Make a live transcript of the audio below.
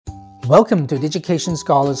Welcome to Education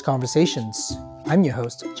Scholars Conversations. I'm your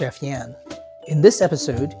host, Jeff Yan. In this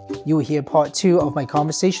episode, you will hear part 2 of my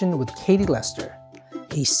conversation with Katie Lester,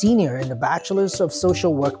 a senior in the Bachelor's of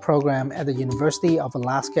Social Work program at the University of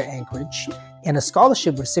Alaska Anchorage and a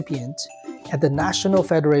scholarship recipient at the National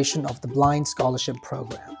Federation of the Blind Scholarship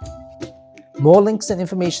Program. More links and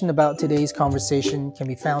information about today's conversation can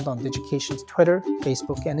be found on Education's Twitter,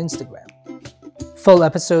 Facebook, and Instagram. Full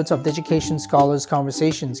episodes of Education Scholars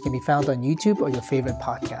Conversations can be found on YouTube or your favorite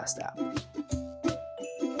podcast app.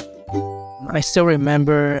 I still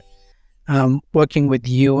remember working with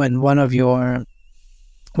you and one of the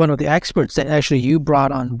experts that actually you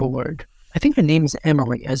brought on board. I think her name is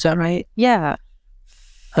Emily. Is that right? Yeah.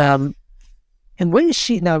 And where is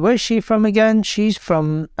she now? Where is she from again? She's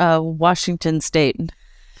from Washington State.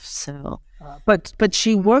 So, but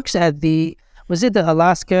she works at the. Was it the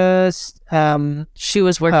Alaska? She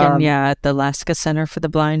was working, at the Alaska Center for the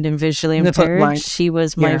Blind and Visually Impaired. She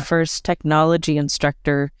was my first technology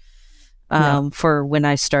instructor for when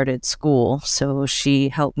I started school. So she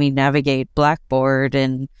helped me navigate Blackboard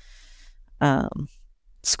and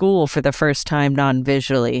school for the first time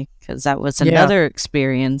non-visually, because that was another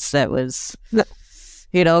experience that was,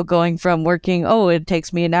 going from working, it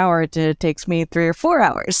takes me an hour to it takes me 3 or 4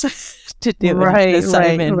 hours to do an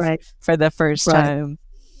assignment for the first time.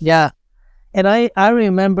 Yeah. And I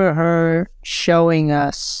remember her showing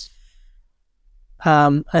us,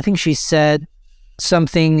 I think she said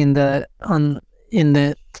something along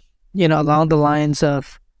the lines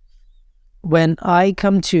of, when I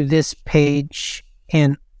come to this page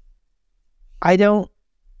and I don't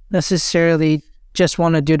necessarily just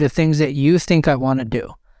want to do the things that you think I want to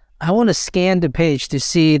do. I want to scan the page to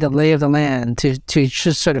see the lay of the land, to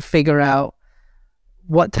just sort of figure out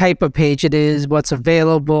what type of page it is, what's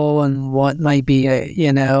available, and what might be, I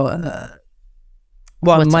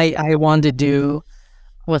want to do.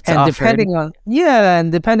 What's and offered.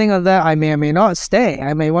 depending on that, I may or may not stay.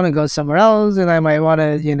 I may want to go somewhere else, and I might want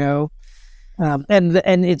to,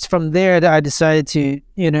 and it's from there that I decided to,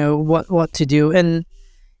 what to do,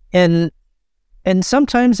 and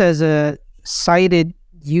sometimes as a sighted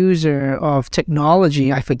user of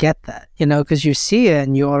technology, I forget that, because you see it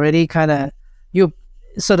and you already you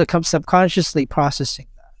sort of come subconsciously processing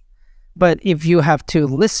that. But if you have to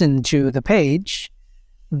listen to the page,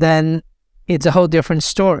 then it's a whole different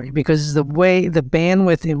story, because the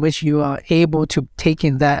bandwidth in which you are able to take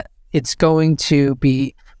in that, it's going to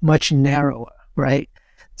be much narrower, right?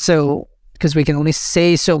 So, because we can only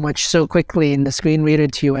say so much so quickly in the screen reader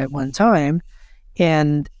to you at one time.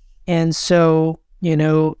 And so,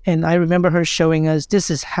 and I remember her showing us,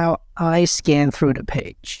 this is how I scan through the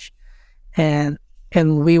page. And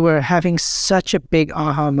we were having such a big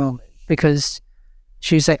aha moment, because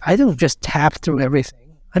she's like, I don't just tap through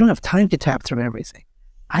everything. I don't have time to tap through everything.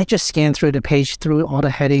 I just scan through the page, through all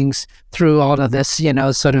the headings, through all of this,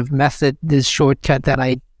 sort of method, this shortcut that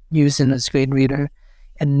I use in a screen reader.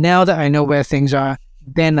 And now that I know where things are,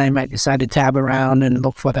 then I might decide to tab around and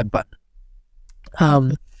look for that button.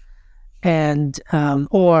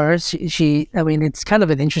 Or she, it's kind of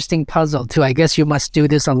an interesting puzzle too. I guess you must do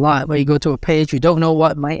this a lot, where you go to a page, you don't know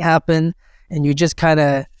what might happen, and you just kind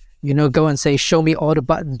of, go and say, show me all the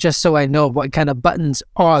buttons, just so I know what kind of buttons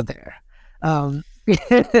are there. Go through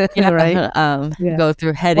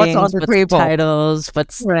headings, what's the titles,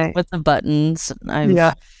 what's the buttons.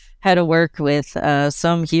 I've had to work with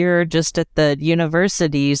some here just at the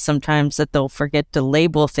universities sometimes, that they'll forget to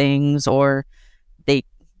label things, or they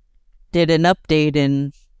did an update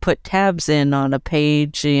and put tabs in on a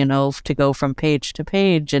page, to go from page to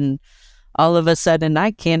page, and all of a sudden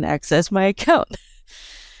I can't access my account.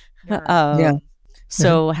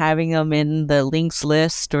 So having them in the links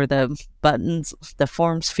list, or the buttons, the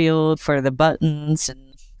forms field for the buttons,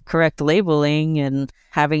 and correct labeling, and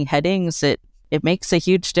having headings, it makes a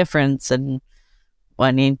huge difference. And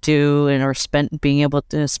being able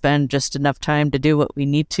to spend just enough time to do what we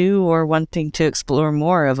need to, or wanting to explore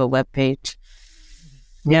more of a web page.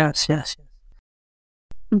 Yes.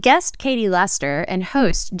 Guest Katie Lester and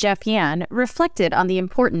host Jeff Yan reflected on the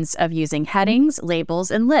importance of using headings, labels,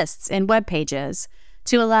 and lists in web pages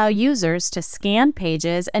to allow users to scan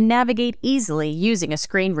pages and navigate easily using a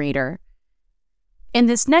screen reader. In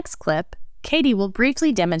this next clip, Katie will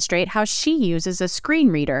briefly demonstrate how she uses a screen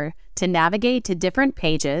reader to navigate to different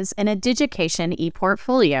pages in a Digication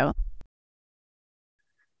ePortfolio.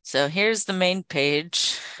 So here's the main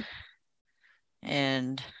page,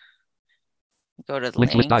 and Go to the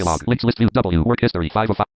links. List dialog. Links list view W. Work history 5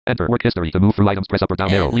 of 5. Enter work history to move through items. Press up or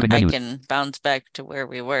down arrow. Leaving I menus. can bounce back to where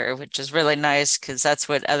we were, which is really nice because that's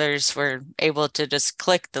what others were able to just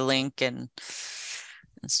click the link and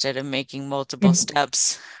instead of making multiple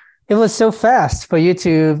steps. It was so fast for you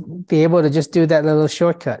to be able to just do that little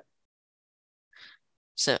shortcut.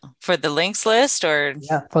 So for the links list or?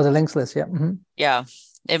 Yeah, for the links list, yeah. Mm-hmm. Yeah,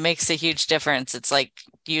 it makes a huge difference. It's like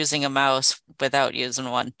using a mouse without using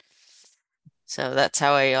one. So that's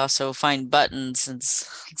how I also find buttons, and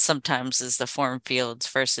sometimes is the form fields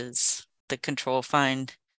versus the control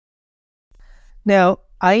find. Now,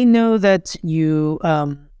 I know that you,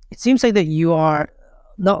 it seems like that you are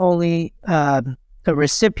not only a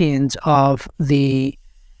recipient of the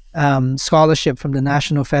scholarship from the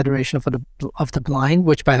National Federation of the Blind,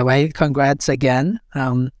 which, by the way, congrats again.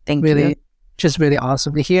 Thank you. Just really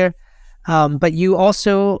awesome to hear. But you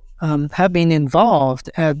also have been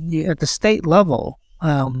involved at the state level.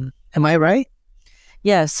 Am I right?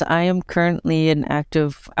 Yes, I am currently an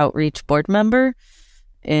active outreach board member.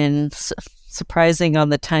 And surprising on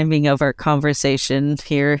the timing of our conversation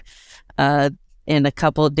here, in a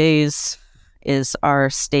couple of days is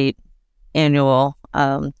our state annual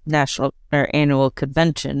annual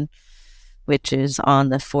convention, which is on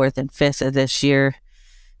the 4th and 5th of this year,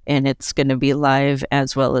 and it's going to be live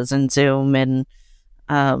as well as in Zoom. And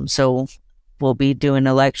so we'll be doing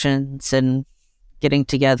elections and getting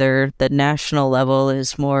together. The national level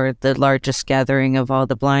is more the largest gathering of all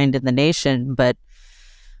the blind in the nation, but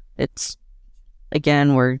it's,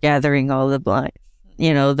 again, we're gathering all the blind,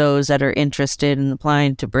 those that are interested in the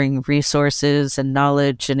blind to bring resources and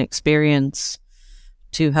knowledge and experience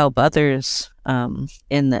to help others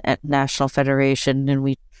in the National Federation.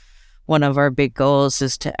 And one of our big goals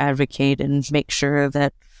is to advocate and make sure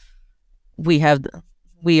that we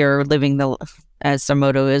are living as the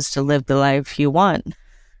motto is, to live the life you want,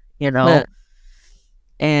 Yeah.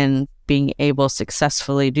 and being able to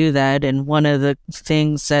successfully do that. And one of the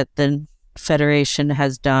things that the Federation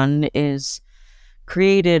has done is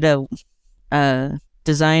created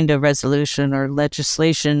designed a resolution or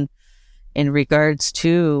legislation in regards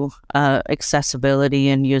to accessibility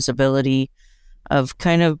and usability, of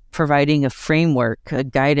kind of providing a framework, a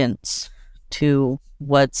guidance to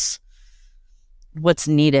what's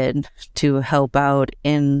needed to help out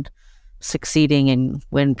in succeeding in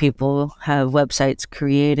when people have websites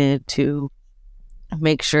created, to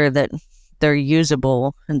make sure that they're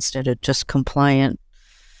usable instead of just compliant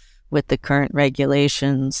with the current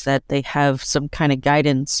regulations, that they have some kind of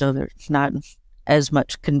guidance so there's not as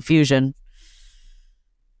much confusion.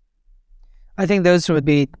 I think those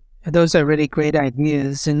are really great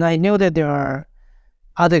ideas. And I know that there are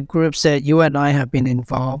other groups that you and I have been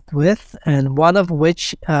involved with, and one of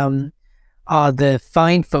which are the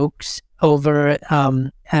fine folks over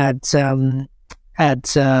at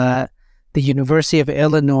the University of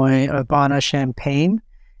Illinois, Urbana-Champaign.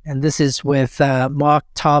 And this is with Mark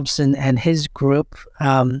Thompson and his group.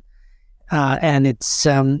 And it's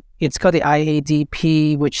called the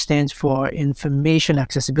IADP, which stands for Information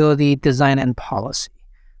Accessibility Design and Policy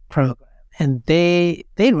Program. And they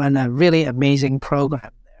run a really amazing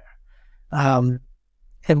program there.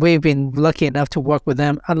 And we've been lucky enough to work with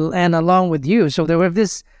them and along with you. So there was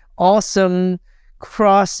this awesome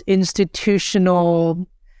cross-institutional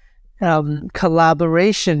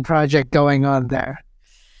collaboration project going on there.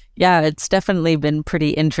 Yeah, it's definitely been pretty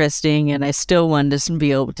interesting, and I still want to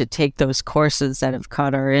be able to take those courses that have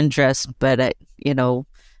caught our interest. But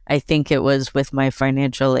I think it was with my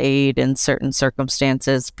financial aid in certain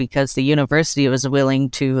circumstances, because the university was willing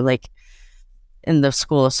to, in the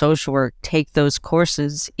School of Social Work, take those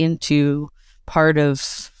courses into part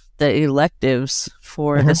of the electives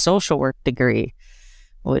for the social work degree,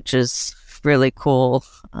 which is really cool.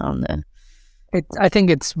 I think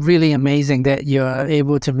it's really amazing that you're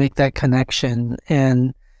able to make that connection,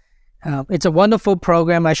 and it's a wonderful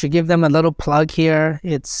program. I should give them a little plug here.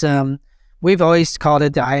 It's we've always called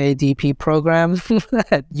it the IADP program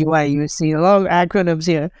at UIUC. A lot of acronyms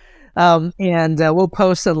here, and we'll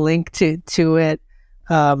post a link to it.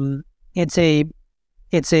 It's a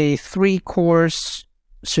 3-course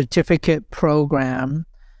certificate program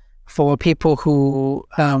for people who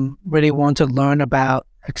really want to learn about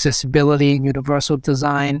accessibility and universal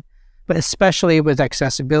design, but especially with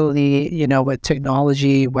accessibility, with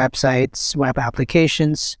technology, websites, web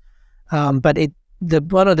applications. But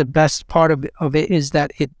one of the best part of it is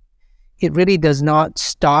that it really does not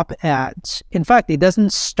stop at, in fact, it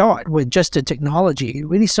doesn't start with just the technology. It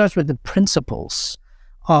really starts with the principles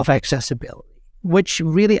of accessibility, which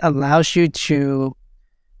really allows you to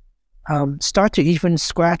start to even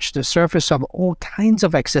scratch the surface of all kinds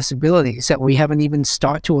of accessibilities that we haven't even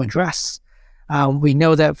started to address. We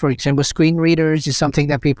know that, for example, screen readers is something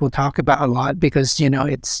that people talk about a lot because,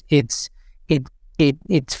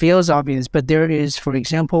 it feels obvious, but there is, for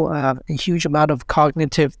example, a huge amount of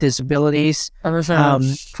cognitive disabilities,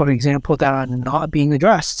 for example, that are not being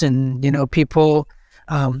addressed. And, people,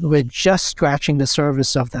 we're just scratching the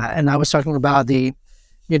surface of that. And I was talking about the,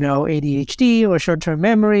 ADHD or short-term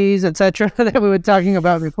memories, etc., that we were talking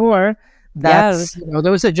about before. That's,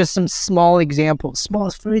 those are just some small examples,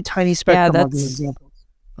 very tiny spectrum of the examples.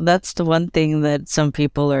 That's the one thing that some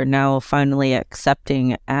people are now finally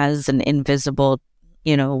accepting as an invisible,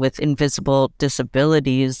 with invisible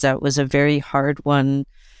disabilities. That was a very hard one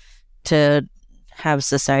to have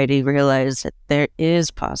society realize that there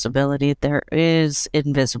is possibility. There is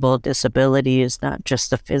invisible disabilities, not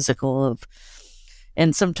just the physical.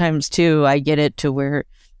 And sometimes too, I get it to where,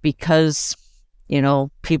 because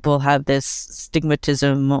people have this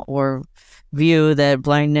stigmatism or view that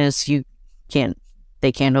blindness, they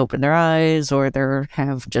can't open their eyes, or they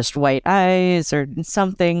have just white eyes or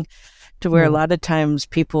something, to where a lot of times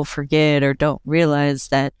people forget or don't realize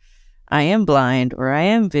that I am blind or I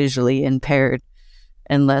am visually impaired,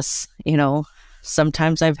 unless,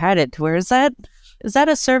 sometimes I've had it to where, is that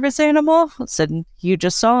a service animal? I said, you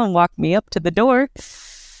just saw and walked me up to the door.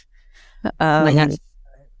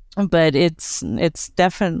 But it's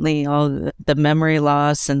definitely all the memory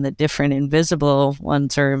loss, and the different invisible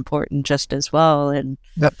ones are important just as well. And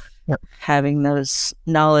having those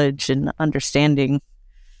knowledge and understanding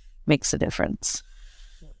makes a difference.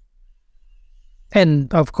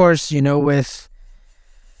 And of course, with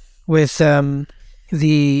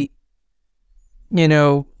the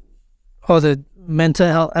all the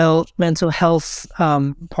mental health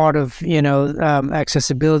part of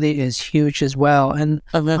accessibility is huge as well. And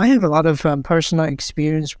I have a lot of personal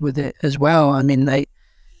experience with it as well. I mean, I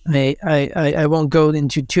won't go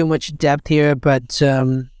into too much depth here, but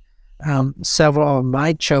several of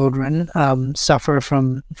my children suffer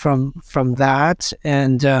from that,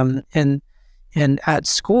 and at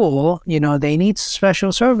school, they need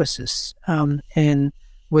special services, and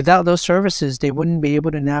without those services, they wouldn't be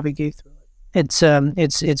able to navigate through it. It's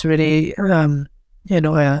really a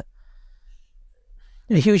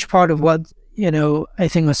huge part of what I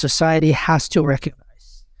think a society has to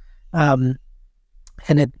recognize, and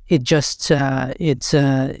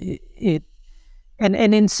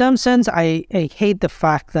and in some sense, I hate the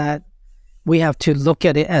fact that we have to look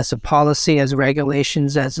at it as a policy, as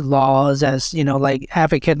regulations, as laws, as like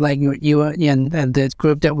advocate, like you and the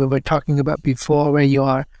group that we were talking about before, where you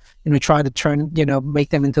are trying to make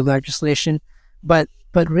them into legislation, but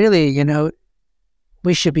really,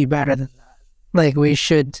 we should be better than that. Like we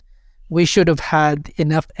should have had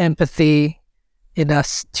enough empathy in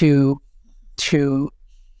us to do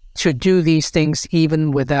these things,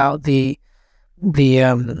 even without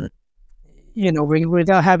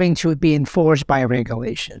without having to be enforced by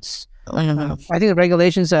regulations. I think the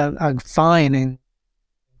regulations are fine and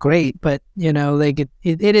great, but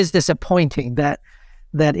it is disappointing that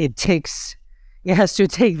it has to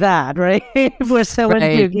take that, right? For someone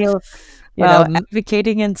to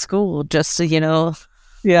advocating in school, just so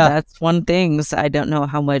that's one thing. So I don't know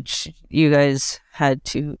how much you guys had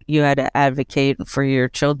to advocate for your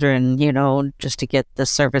children, just to get the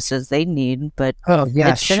services they need. But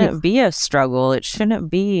it shouldn't be a struggle. It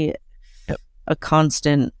shouldn't be a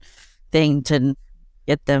constant thing to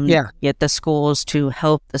get the schools to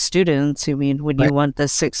help the students. I mean, when you want the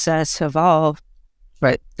success of all,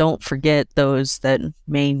 don't forget those that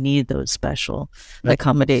may need those special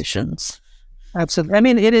accommodations. Absolutely. I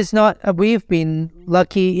mean, it is not, we've been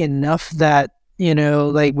lucky enough that,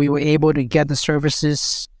 we were able to get the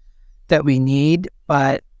services that we need,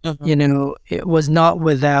 but, it was not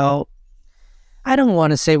without, I don't want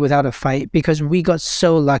to say without a fight, because we got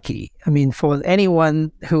so lucky. I mean, for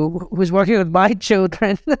anyone who was working with my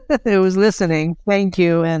children who was listening, thank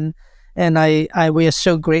you. And we are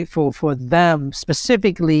so grateful for them,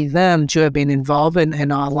 specifically them, to have been involved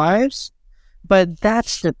in our lives. But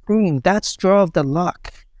that's the thing. That's draw of the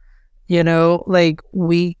luck.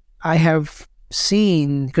 I have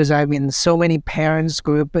seen, because I'm in so many parents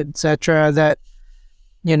group, etc., that,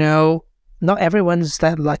 not everyone's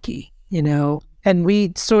that lucky, and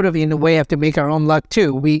we sort of, in a way, have to make our own luck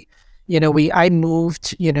too. I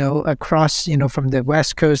moved, across, from the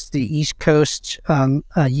West Coast to the East Coast,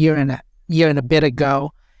 a year and a bit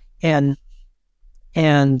ago. And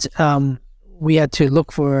we had to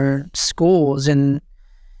look for schools, and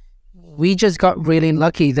we just got really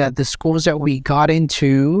lucky that the schools that we got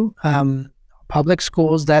into, public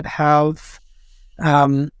schools that have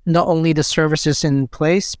not only the services in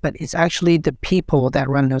place, but it's actually the people that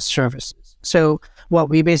run those services. So what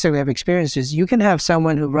we basically have experienced is you can have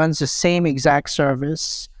someone who runs the same exact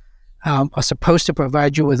service, are supposed to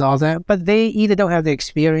provide you with all that, but they either don't have the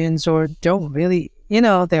experience or don't really,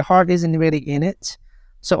 their heart isn't really in it.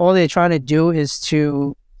 So all they're trying to do is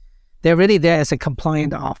they're really there as a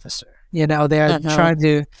compliant officer. They're trying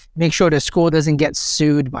to make sure the school doesn't get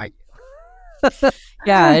sued by you.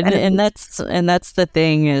 Yeah, and that's the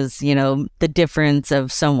thing is, the difference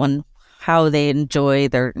of someone, how they enjoy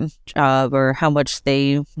their job or how much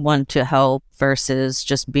they want to help versus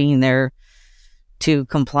just being there to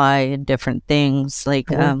comply in different things. Like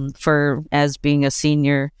for as being a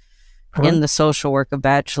senior in the social work of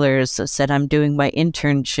bachelor's, I said I'm doing my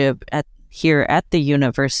internship here at the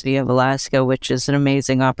University of Alaska, which is an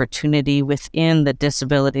amazing opportunity within the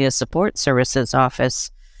Disability Support Services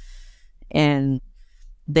office. And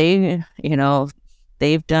they've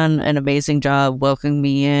done an amazing job welcoming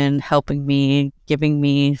me in, helping me, giving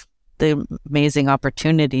me the amazing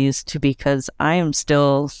opportunities because I am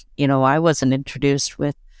still, I wasn't introduced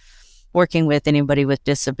with working with anybody with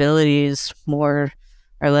disabilities more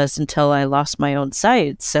or less until I lost my own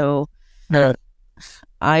sight. So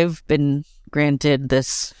I've been granted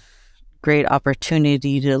this great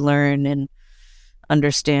opportunity to learn and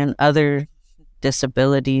understand other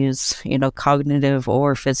disabilities, cognitive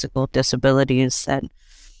or physical disabilities that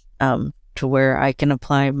to where I can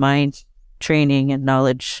apply my training and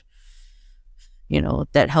knowledge,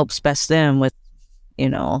 that helps best them with,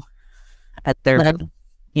 at their,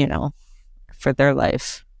 for their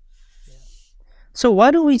life. So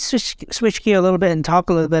why don't we switch gear a little bit and talk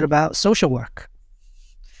a little bit about social work?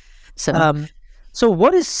 So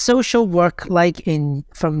what is social work like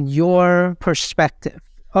from your perspective?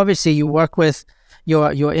 Obviously, you work with,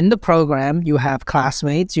 you're in the program, you have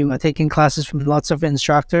classmates, you are taking classes from lots of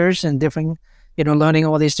instructors and different, learning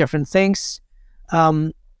all these different things.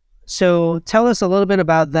 So tell us a little bit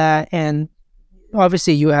about that. And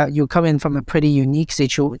obviously, you come in from a pretty unique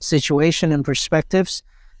situation and perspectives,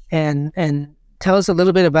 and tell us a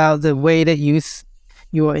little bit about the way that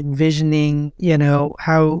you are envisioning,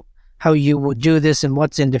 how you will do this and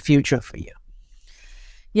what's in the future for you.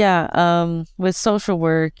 Yeah, with social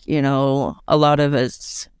work, a lot of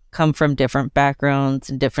us come from different backgrounds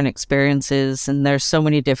and different experiences, and there's so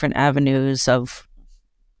many different avenues of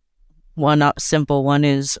one simple one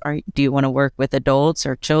is, do you want to work with adults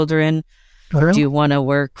or children? Do you want to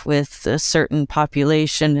work with a certain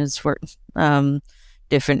population as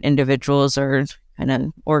different individuals are kind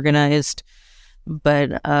of organized?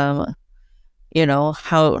 But how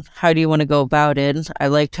do you want to go about it? I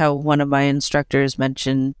liked how one of my instructors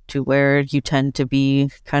mentioned to where you tend to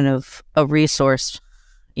be kind of a resource.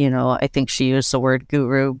 I think she used the word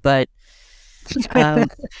guru, but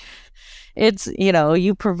it's,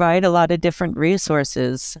 you provide a lot of different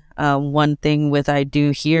resources. One thing I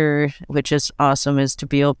do here, which is awesome, is to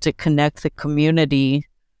be able to connect the community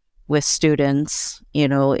with students,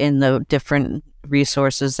 in the different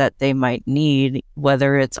resources that they might need,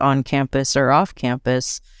 whether it's on campus or off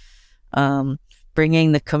campus.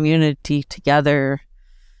 Bringing the community together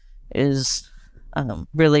is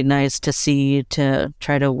really nice to see, to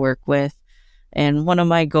try to work with. And one of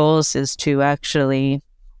my goals is to actually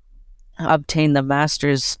obtain the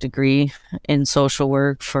master's degree in social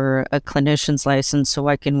work for a clinician's license so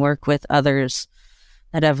I can work with others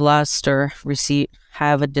that have lost or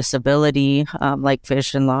have a disability like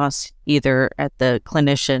vision loss, either at the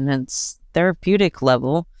clinician and therapeutic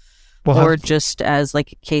level or just as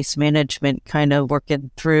like a case management, kind of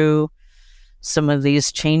working through some of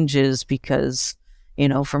these changes because,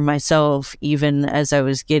 for myself, even as I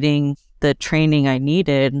was getting the training I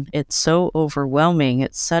needed, it's so overwhelming.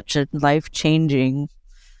 It's such a life-changing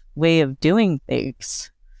way of doing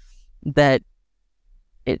things that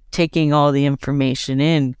taking all the information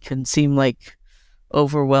in can seem like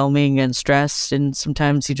overwhelming and stressed, and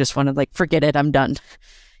sometimes you just want to forget it, I'm done,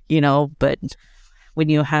 but when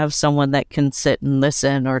you have someone that can sit and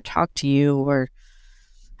listen or talk to you or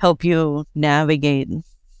help you navigate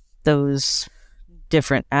those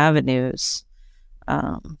different avenues,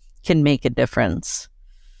 can make a difference.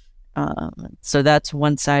 So that's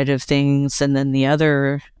one side of things. And then the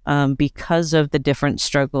other, because of the different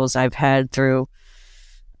struggles I've had through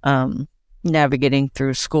navigating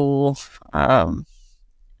through school,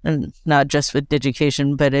 and not just with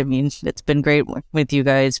education, but I mean, it's been great with you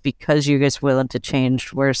guys because you guys are willing to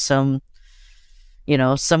change. Where some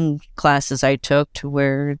classes I took to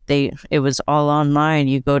where it was all online.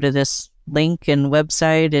 You go to this link and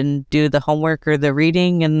website and do the homework or the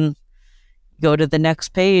reading, and go to the next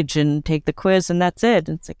page and take the quiz, and that's it.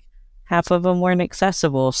 It's like half of them weren't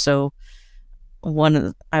accessible. So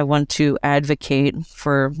I want to advocate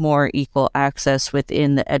for more equal access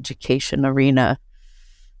within the education arena,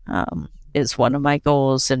 is one of my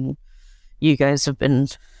goals. And you guys have been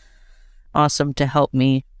awesome to help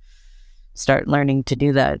me start learning to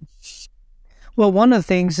do that. Well, one of the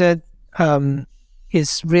things that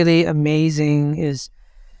is really amazing is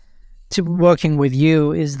to working with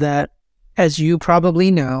you is that, as you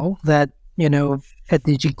probably know, that, at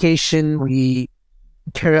education, we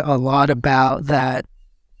care a lot about that,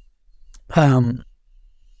 the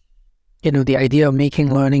idea of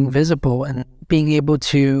making learning visible and being able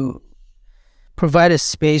to provide a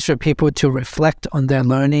space for people to reflect on their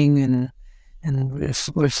learning and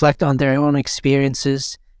reflect on their own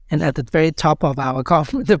experiences. And at the very top of our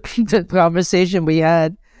the conversation we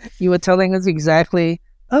had, you were telling us exactly,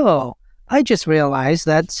 oh, I just realized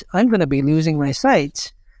that I'm going to be losing my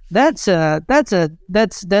sight. That's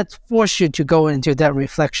forced you to go into that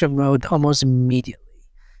reflection mode almost immediately.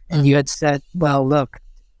 And you had said, well, look,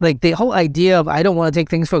 like the whole idea of I don't want to take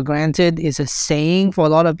things for granted is a saying for a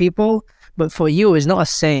lot of people, but for you, it's not a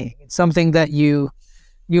saying. It's something that you've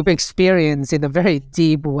experienced in a very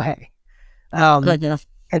deep way.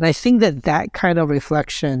 And I think that kind of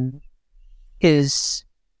reflection is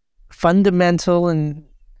fundamental and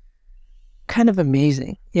kind of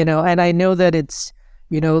amazing, and I know that it's,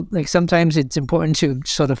 like sometimes it's important to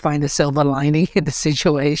sort of find a silver lining in the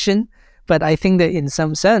situation, but I think that in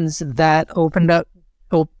some sense that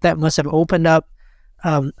must have opened up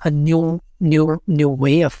a new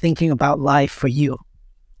way of thinking about life for you.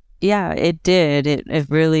 Yeah, it did. It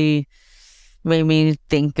really made me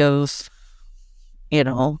think of,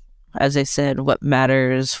 as I said, what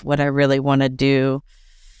matters, what I really want to do.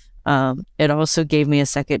 It also gave me a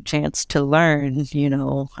second chance to learn.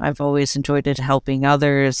 I've always enjoyed helping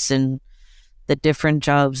others, and the different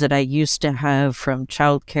jobs that I used to have, from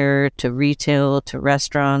childcare to retail to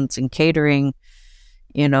restaurants and catering,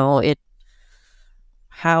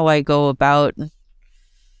 how I go about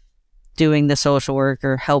doing the social work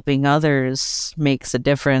or helping others makes a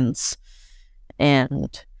difference.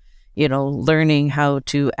 And, learning how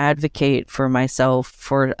to advocate for myself,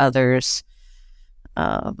 for others,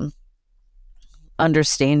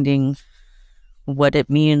 understanding what it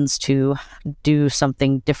means to do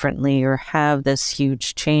something differently or have this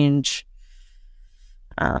huge change,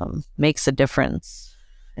 makes a difference.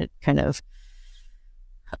 It kind of,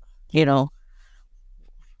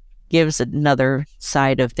 gives another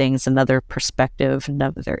side of things, another perspective,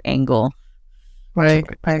 another angle. Right.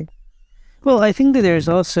 Well, I think that there's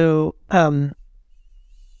also,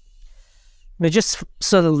 just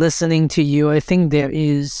sort of listening to you, I think there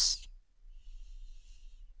is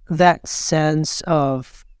that sense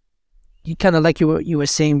of, you kind of like you were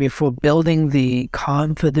saying before, building the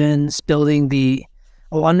confidence,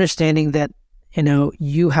 understanding that,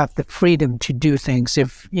 you have the freedom to do things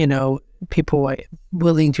if, people are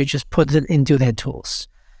willing to just put it into their tools.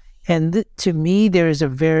 And to me, there is a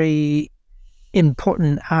very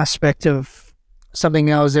important aspect of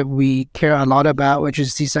something else that we care a lot about, which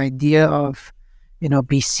is this idea of,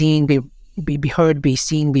 be seen, be heard, be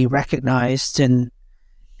seen, be recognized, and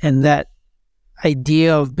that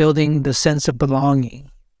idea of building the sense of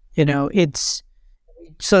belonging. It's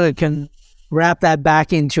sort of can wrap that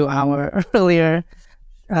back into our earlier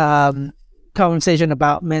conversation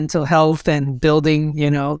about mental health and building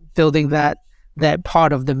that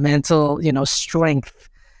part of the mental, strength.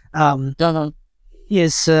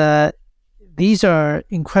 These are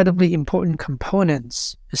incredibly important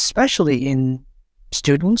components, especially in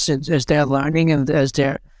students as they're learning and as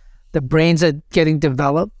the brains are getting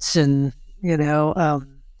developed, and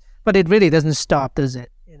but it really doesn't stop, does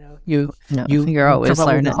it? You're always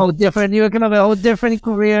learning. You can have a whole different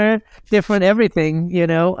career, different everything.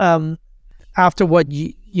 After what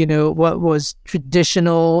what was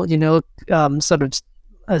traditional, sort of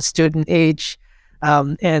a student age,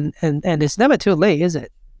 and it's never too late, is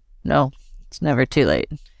it? No, it's never too late.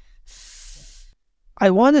 I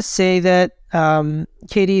want to say that,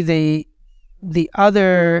 Katie, the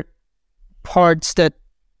other parts that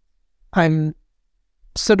I'm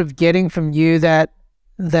sort of getting from you that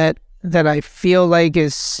I feel like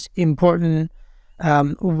is important.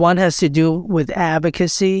 One has to do with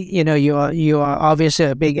advocacy. You are obviously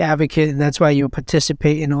a big advocate, and that's why you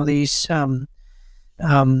participate in all these. You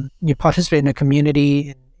participate in a community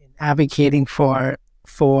in advocating for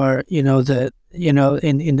in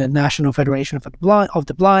the National Federation of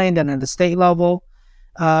the Blind and at the state level.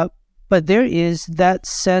 But there is that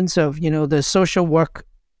sense of the social work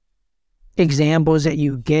examples that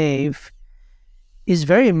you gave. is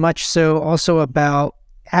very much so also about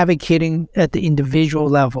advocating at the individual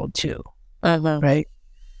level too, right?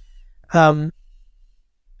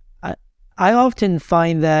 I often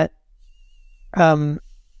find that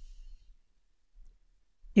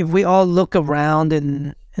if we all look around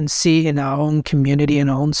and see in our own community, in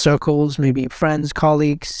our own circles, maybe friends,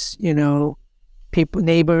 colleagues, people,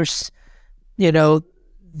 neighbors, there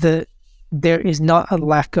is not a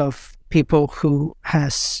lack of people who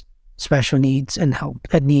has special needs and help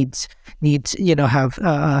and needs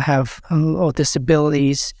have or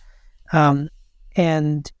disabilities, and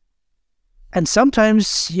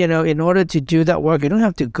sometimes in order to do that work, you don't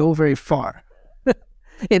have to go very far.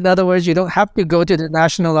 In other words, you don't have to go to the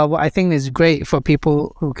national level. I think it's great for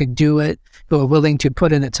people who can do it, who are willing to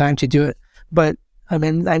put in the time to do it. But I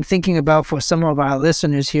mean, I'm thinking about for some of our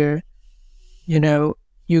listeners here, you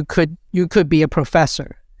could be a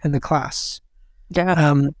professor in the class.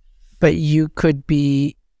 Yeah. But you could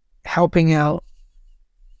be helping out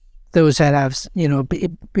those that have,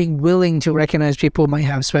 being willing to recognize people might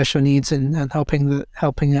have special needs and helping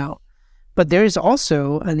out. But there is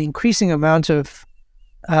also an increasing amount of,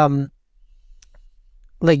 in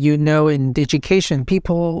education,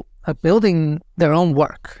 people are building their own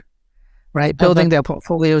work, right? Building their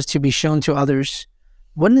portfolios to be shown to others.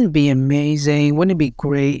 Wouldn't it be amazing? Wouldn't it be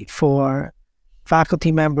great for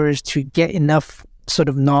faculty members to get enough sort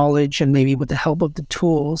of knowledge and maybe with the help of the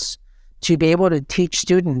tools to be able to teach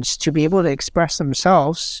students to be able to express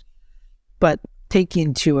themselves, but take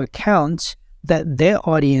into account that their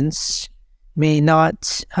audience may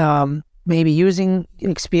not, maybe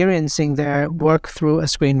experiencing their work through a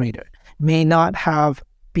screen reader, may not have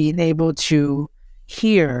been able to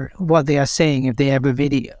hear what they are saying if they have a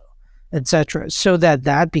video, etc. So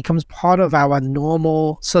that becomes part of our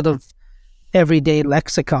normal sort of everyday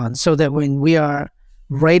lexicon, so that when we are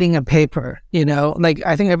writing a paper,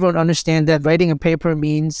 I think everyone understands that writing a paper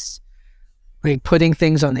means like putting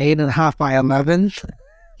things on 8.5 by 11,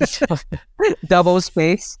 double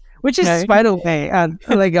space, which is, by the way,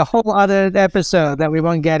 like a whole other episode that we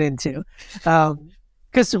won't get into.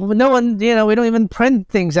 Because no one, we don't even print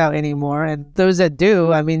things out anymore. And those that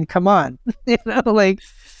do, I mean, come on, like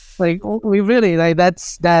we really, like,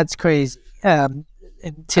 that's crazy.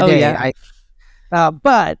 Today,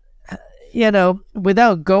 but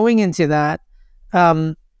without going into that,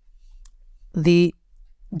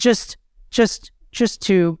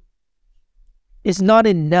 it's not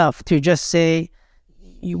enough to just say,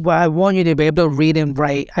 I want you to be able to read and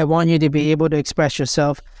write. I want you to be able to express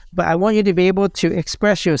yourself, but I want you to be able to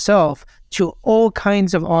express yourself to all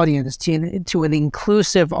kinds of audience, to an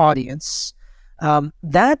inclusive audience.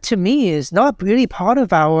 That to me is not really part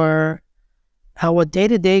of our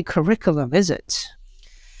day-to-day curriculum, is it?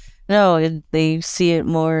 No, they see it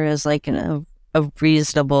more as like a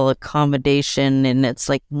reasonable accommodation, and it's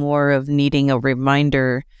like more of needing a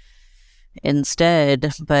reminder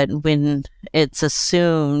instead. But when it's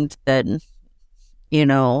assumed that,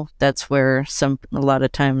 that's where a lot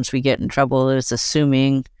of times we get in trouble, is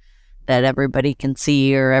assuming that everybody can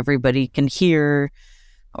see or everybody can hear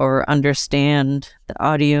or understand the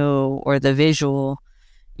audio or the visual.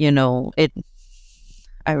 It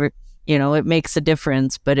makes a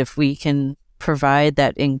difference. But if we can provide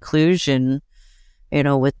that inclusion,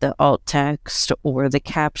 with the alt text or the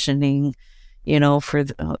captioning, for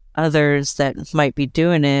others that might be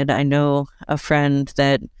doing it. I know a friend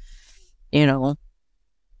that,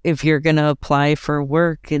 if you're going to apply for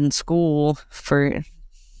work in school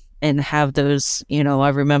and have those, I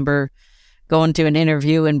remember going to an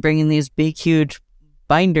interview and bringing these big, huge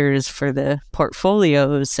binders for the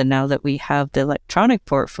portfolios, and now that we have the electronic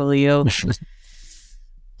portfolio,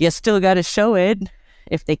 you still got to show it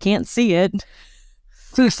if they can't see it.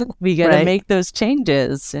 We got to make those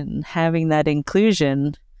changes, and having that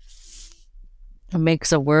inclusion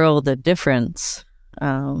makes a world of difference,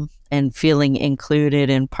 and feeling included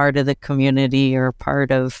and part of the community, or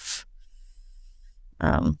part of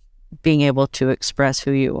being able to express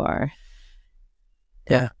who you are.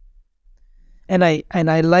 Yeah. And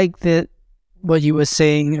I like that what you were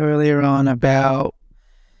saying earlier on about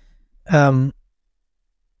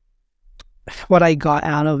what I got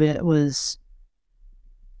out of it was,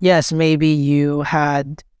 yes, maybe you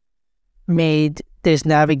had made this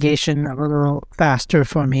navigation a little faster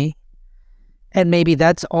for me, and maybe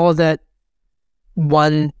that's all that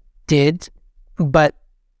one did, but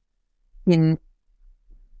in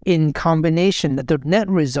combination, the net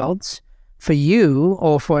results for you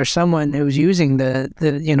or for someone who's using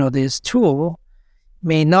this tool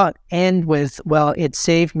may not end with, well, it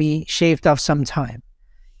shaved off some time.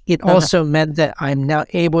 it also meant that I'm now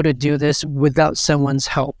able to do this without someone's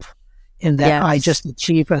help, in that I just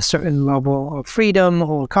achieve a certain level of freedom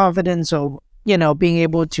or confidence, or, being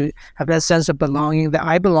able to have that sense of belonging, that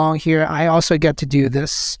I belong here. I also get to do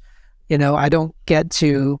this. You don't get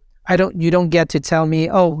to tell me,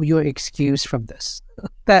 oh, you're excused from this.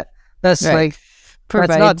 That's right.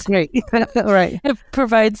 That's not great. Right. It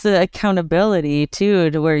provides the accountability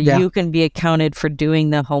too, to where you can be accounted for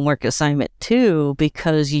doing the homework assignment too,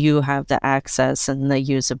 because you have the access and the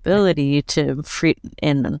usability to free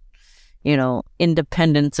and,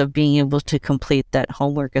 independence of being able to complete that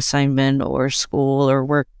homework assignment or school or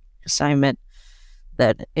work assignment,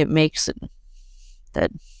 that it makes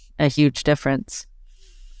that a huge difference.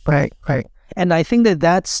 Right. And I think that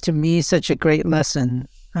that's, to me, such a great lesson.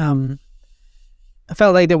 I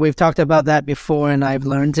felt like that we've talked about that before and I've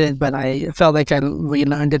learned it, but I felt like I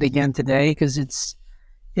relearned it again today, because it's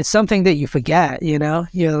something that you forget,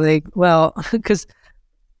 You're like, well, because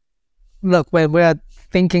look, when we're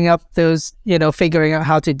thinking up those, figuring out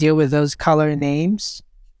how to deal with those color names,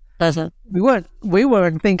 we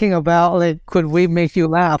weren't thinking about, like, could we make you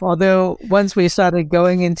laugh? Although once we started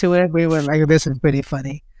going into it, we were like, this is pretty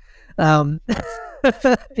funny. All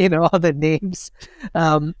the names.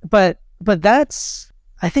 But that's,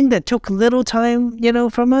 I think that took a little time,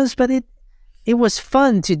 from us, but it was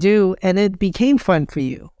fun to do, and it became fun for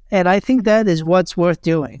you. And I think that is what's worth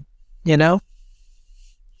doing,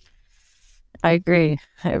 I agree.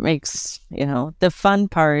 It makes, the fun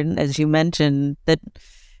part, as you mentioned, that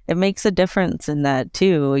it makes a difference in that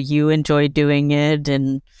too. You enjoy doing it,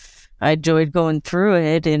 and I enjoyed going through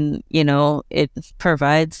it, and, it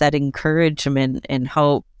provides that encouragement and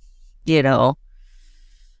hope, because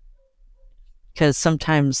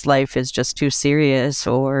sometimes life is just too serious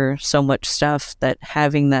or so much stuff, that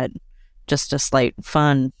having that just a slight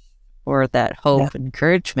fun or that hope,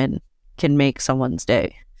 encouragement can make someone's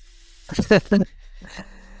day.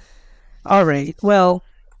 All right. Well,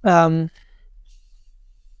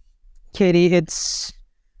 Katie, it's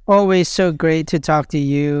always so great to talk to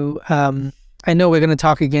you. I know we're going to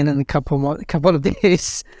talk again in a couple of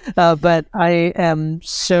days, but I am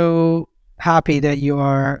so happy that you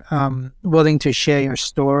are willing to share your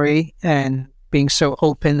story and being so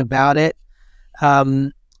open about it.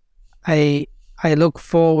 I look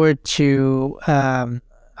forward to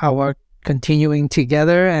our continuing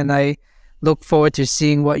together, and I look forward to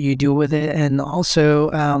seeing what you do with it. And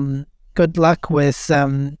also, good luck with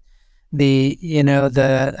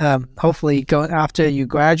hopefully going after you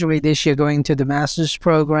graduate this year, going to the master's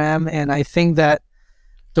program. And I think that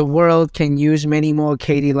the world can use many more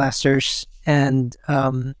Katie Lessers,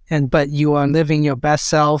 but you are living your best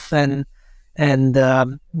self and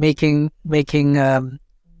making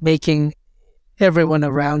everyone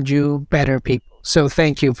around you better people. So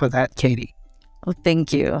thank you for that, Katie. Well,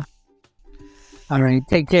 thank you. All right,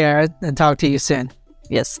 take care and talk to you soon.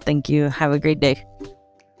 Yes, thank you. Have a great day.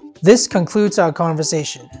 This concludes our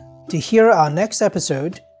conversation. To hear our next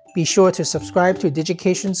episode, be sure to subscribe to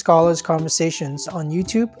Digication Scholars Conversations on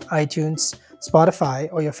YouTube, iTunes, Spotify,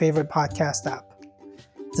 or your favorite podcast app.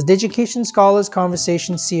 The Digication Scholars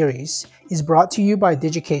Conversation series is brought to you by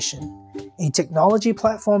Digication, a technology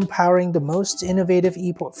platform powering the most innovative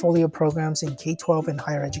ePortfolio programs in K-12 and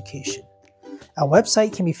higher education. Our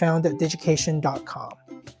website can be found at digication.com.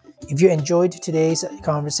 If you enjoyed today's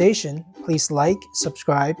conversation, please like,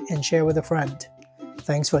 subscribe, and share with a friend.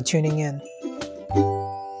 Thanks for tuning in.